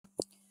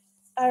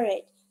All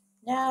right,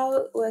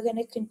 now we're going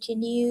to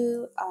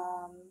continue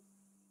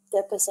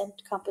the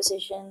percent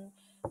composition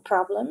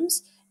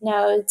problems.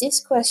 Now, this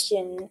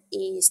question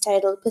is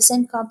titled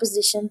Percent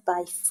Composition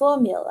by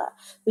Formula,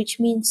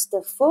 which means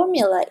the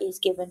formula is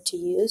given to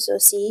you. So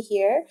see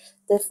here,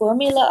 the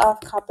formula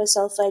of copper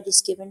sulfide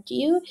is given to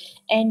you,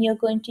 and you're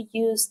going to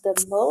use the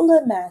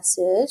molar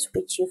masses,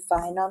 which you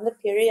find on the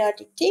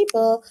periodic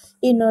table,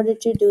 in order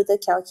to do the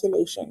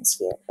calculations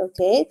here,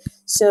 okay?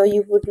 So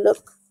you would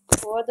look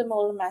for the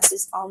molar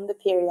masses on the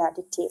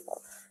periodic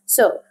table.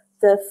 So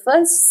the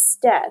first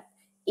step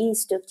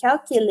is to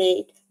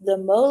calculate the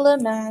molar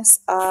mass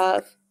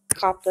of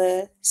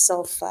copper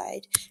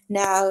sulfide.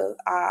 Now,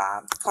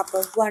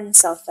 copper 1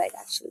 sulfide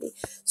actually.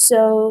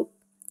 So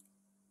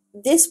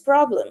this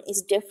problem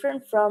is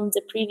different from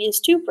the previous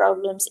two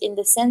problems in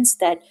the sense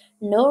that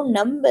no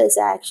numbers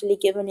are actually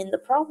given in the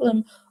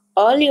problem.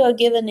 All you are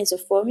given is a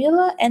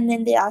formula, and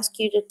then they ask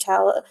you to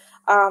tell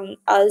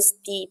us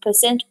the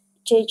percentage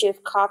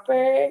of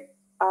copper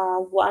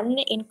 1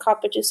 in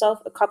copper 1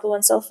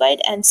 sulfide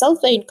and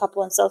sulfur in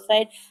copper 1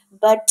 sulfide,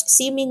 but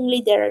seemingly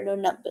there are no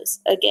numbers.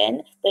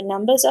 Again, the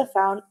numbers are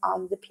found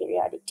on the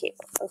periodic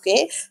table.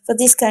 Okay, for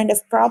this kind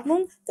of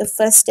problem, the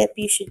first step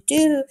you should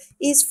do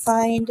is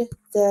find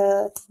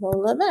the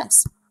molar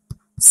mass.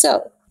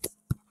 So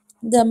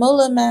the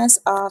molar mass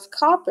of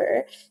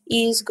copper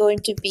is going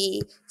to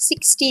be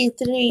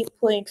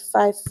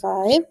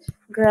 63.55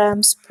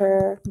 grams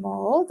per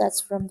mole.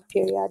 That's from the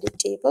periodic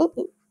table.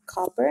 Ooh,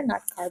 copper,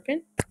 not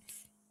carbon.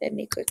 Let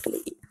me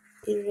quickly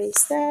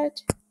erase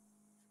that.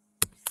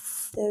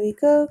 There we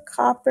go.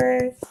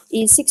 Copper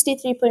is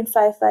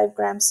 63.55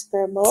 grams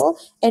per mole,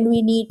 and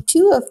we need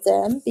two of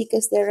them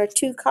because there are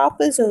two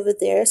coppers over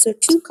there. So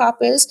two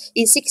coppers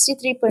is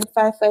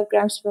 63.55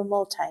 grams per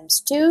mole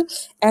times 2,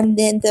 and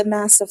then the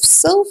mass of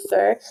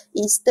sulfur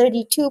is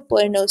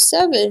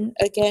 32.07,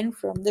 again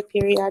from the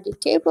periodic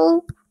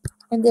table,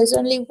 and there's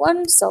only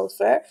one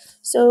sulfur.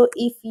 So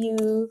if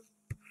you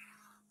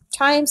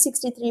times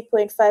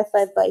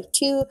 63.55 by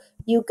 2,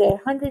 you get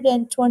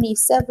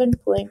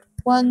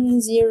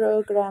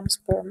 127.10 grams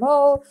per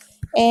mole.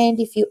 And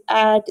if you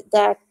add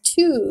that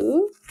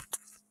to,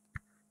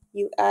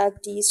 you add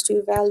these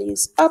two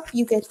values up,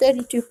 you get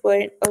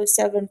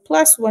 32.07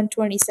 plus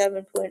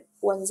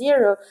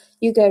 127.10,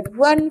 you get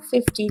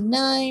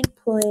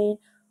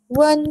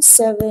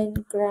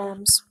 159.17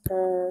 grams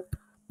per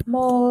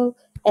mole,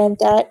 and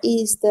that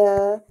is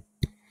the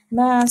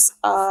mass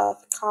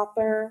of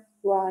copper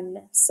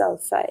 1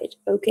 sulfide.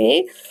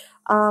 Okay,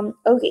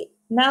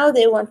 now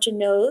they want to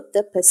know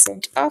the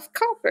percent of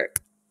copper.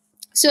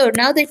 So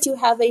now that you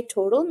have a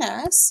total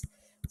mass,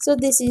 so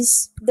this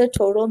is the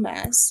total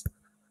mass.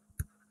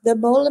 The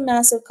molar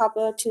mass of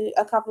copper 1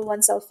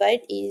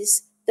 sulfide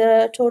is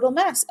the total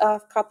mass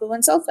of copper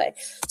 1 sulfide.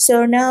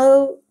 So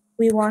now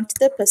we want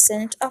the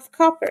percent of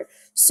copper.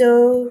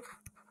 So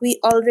we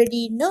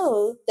already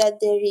know that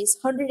there is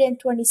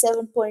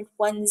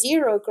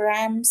 127.10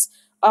 grams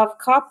of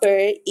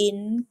copper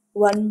in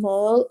 1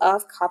 mole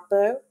of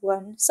copper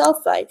 1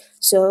 sulfide.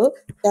 So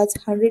that's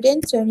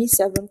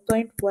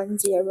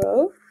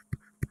 127.10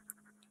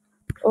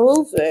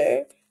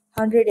 over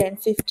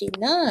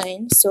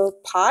 159. So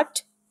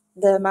part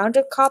the amount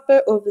of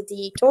copper over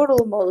the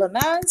total molar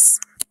mass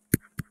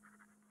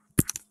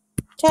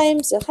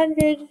times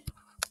 100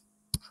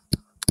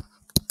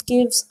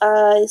 gives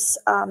us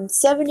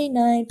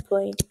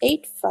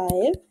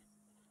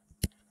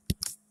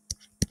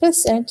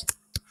 79.85%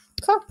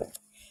 copper.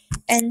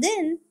 And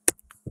then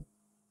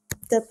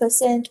the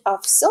percent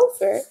of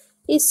sulfur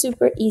is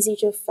super easy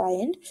to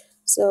find.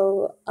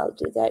 So I'll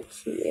do that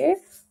here.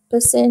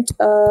 Percent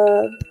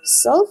of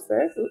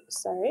sulfur,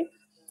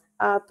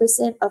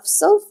 percent of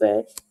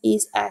sulfur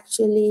is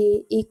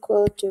actually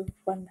equal to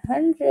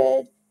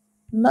 100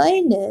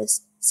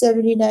 minus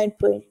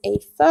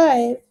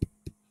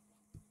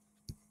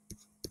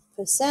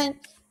 79.85%,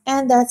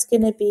 and that's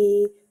going to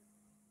be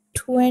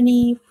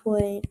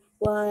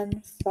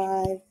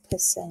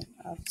 20.15%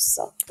 of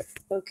sulfur.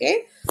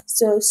 Okay,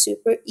 so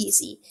super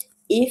easy.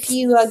 If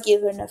you are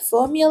given a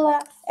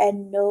formula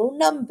and no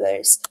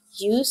numbers,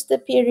 use the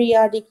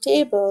periodic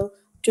table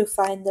to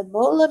find the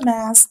molar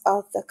mass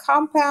of the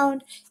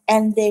compound,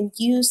 and then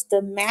use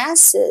the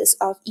masses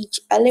of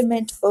each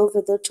element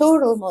over the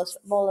total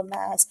molar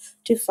mass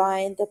to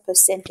find the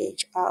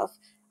percentage of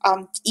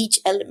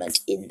each element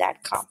in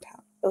that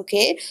compound.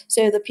 Okay,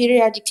 so the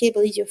periodic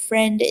table is your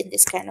friend in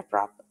this kind of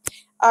problem.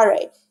 All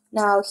right,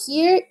 now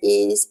here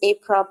is a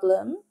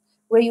problem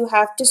where you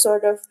have to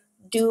sort of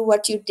do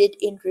what you did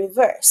in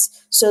reverse.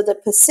 So the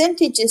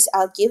percentages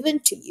are given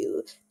to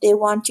you. They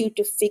want you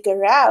to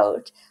figure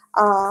out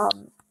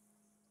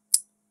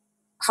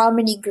how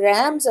many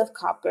grams of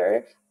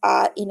copper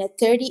are in a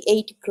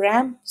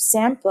 38-gram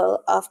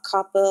sample of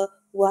copper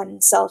 1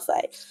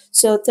 sulfide.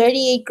 So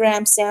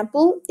 38-gram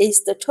sample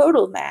is the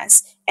total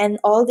mass, and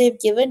all they've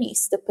given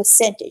is the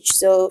percentage.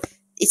 So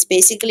it's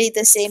basically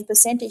the same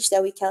percentage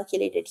that we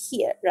calculated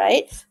here,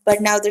 right?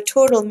 But now the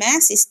total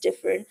mass is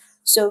different.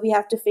 So we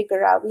have to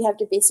figure out, we have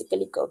to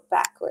basically go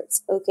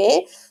backwards.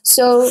 Okay,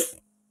 so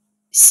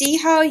see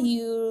how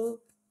you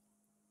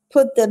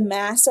put the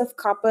mass of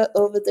copper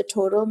over the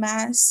total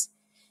mass?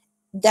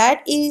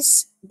 That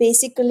is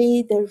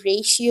basically the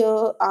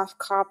ratio of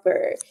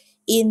copper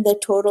in the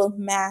total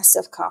mass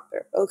of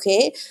copper.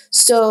 Okay,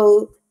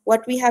 so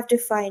what we have to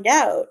find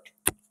out,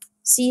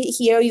 see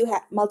here you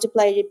have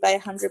multiplied it by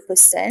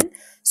 100%.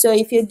 So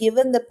if you're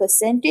given the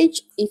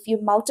percentage, if you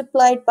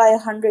multiply it by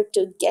 100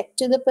 to get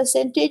to the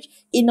percentage,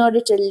 in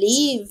order to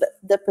leave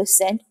the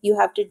percent, you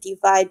have to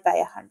divide by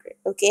 100.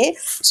 Okay,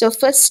 so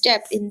first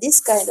step in this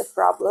kind of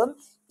problem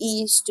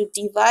is to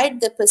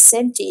divide the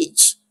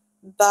percentage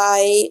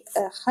by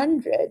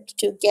 100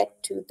 to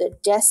get to the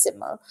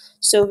decimal.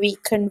 So we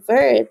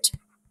convert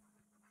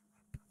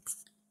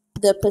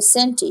the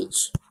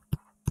percentage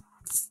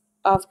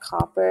of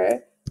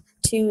copper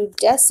to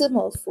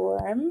decimal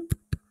form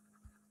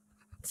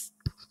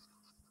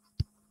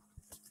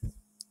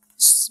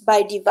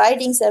by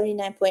dividing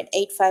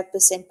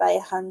 79.85% by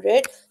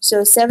 100.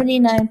 So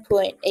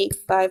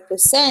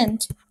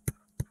 79.85%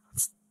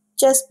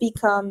 just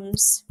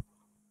becomes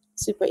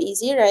super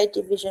easy, right?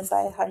 Division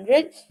by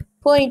 100,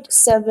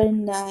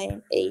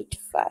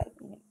 0.7985.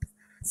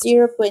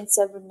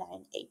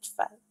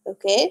 0.7985.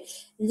 Okay,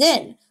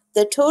 then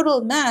the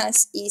total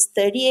mass is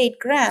 38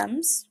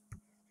 grams.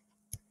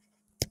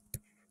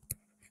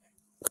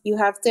 You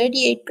have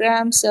 38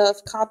 grams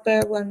of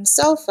copper 1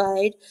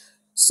 sulfide.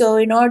 So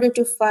in order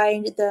to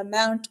find the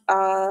amount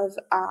of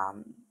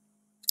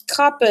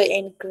copper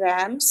in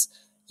grams,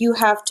 you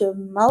have to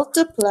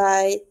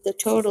multiply the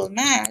total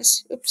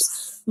mass.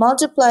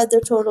 Multiply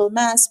the total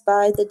mass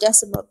by the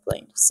decimal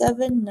point,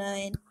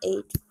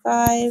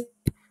 7985.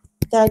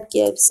 That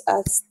gives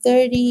us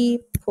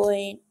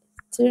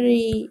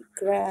 30.3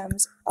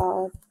 grams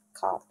of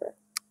copper.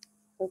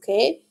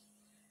 Okay,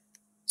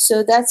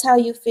 so that's how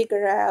you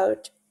figure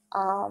out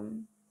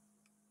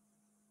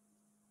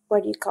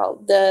what do you call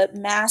the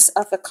mass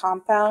of a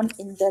compound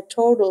in the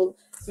total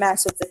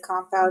mass of the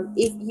compound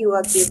if you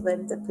are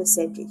given the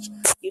percentage.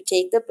 You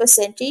take the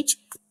percentage,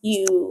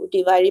 you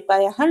divide it by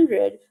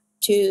 100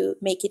 to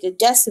make it a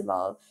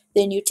decimal,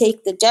 then you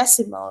take the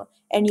decimal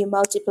and you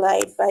multiply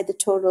it by the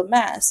total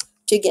mass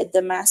to get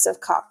the mass of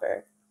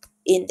copper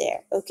in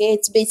there. Okay,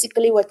 it's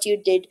basically what you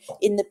did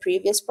in the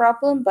previous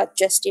problem, but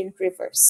just in reverse.